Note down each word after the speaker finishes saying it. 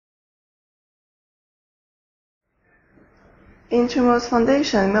In Chumos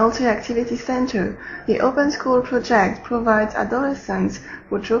Foundation Multi-Activity Center, the Open School project provides adolescents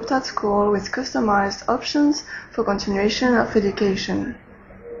who dropped out school with customized options for continuation of education.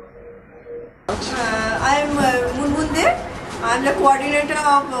 I am Munmunde. I am the coordinator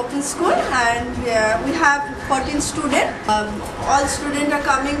of Open School, and we have 14 students. All students are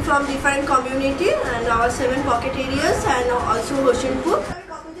coming from different communities and our 7 pocket areas and also Hoshinpur.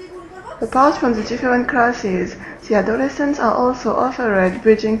 Apart from the different classes, the adolescents are also offered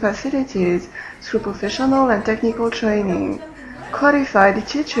bridging facilities through professional and technical training. Qualified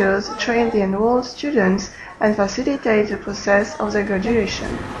teachers train the enrolled students and facilitate the process of their graduation.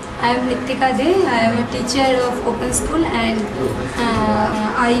 I am Nitika De. I am a teacher of Open School and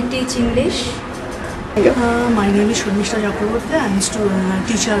I teach English. My name is Shurmishta Chakraborty. I am a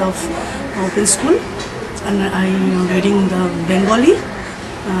teacher of Open School and I am reading the Bengali,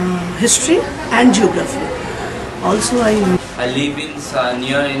 history and geography. Also I live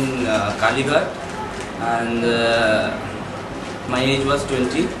near in Kalighat, and my age was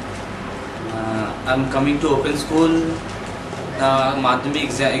 20. I am coming to Open School Madhyamik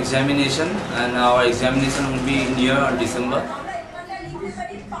examination, and our examination will be near on December.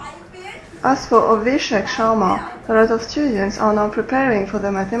 As for Oveshek Sharma, a lot of students are now preparing for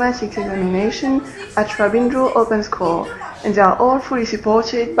the mathematics examination at Rabindra Open School, and they are all fully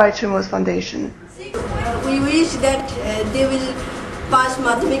supported by Chumos Foundation. We wish that they will pass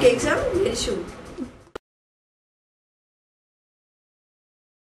Madhyamik exam very soon.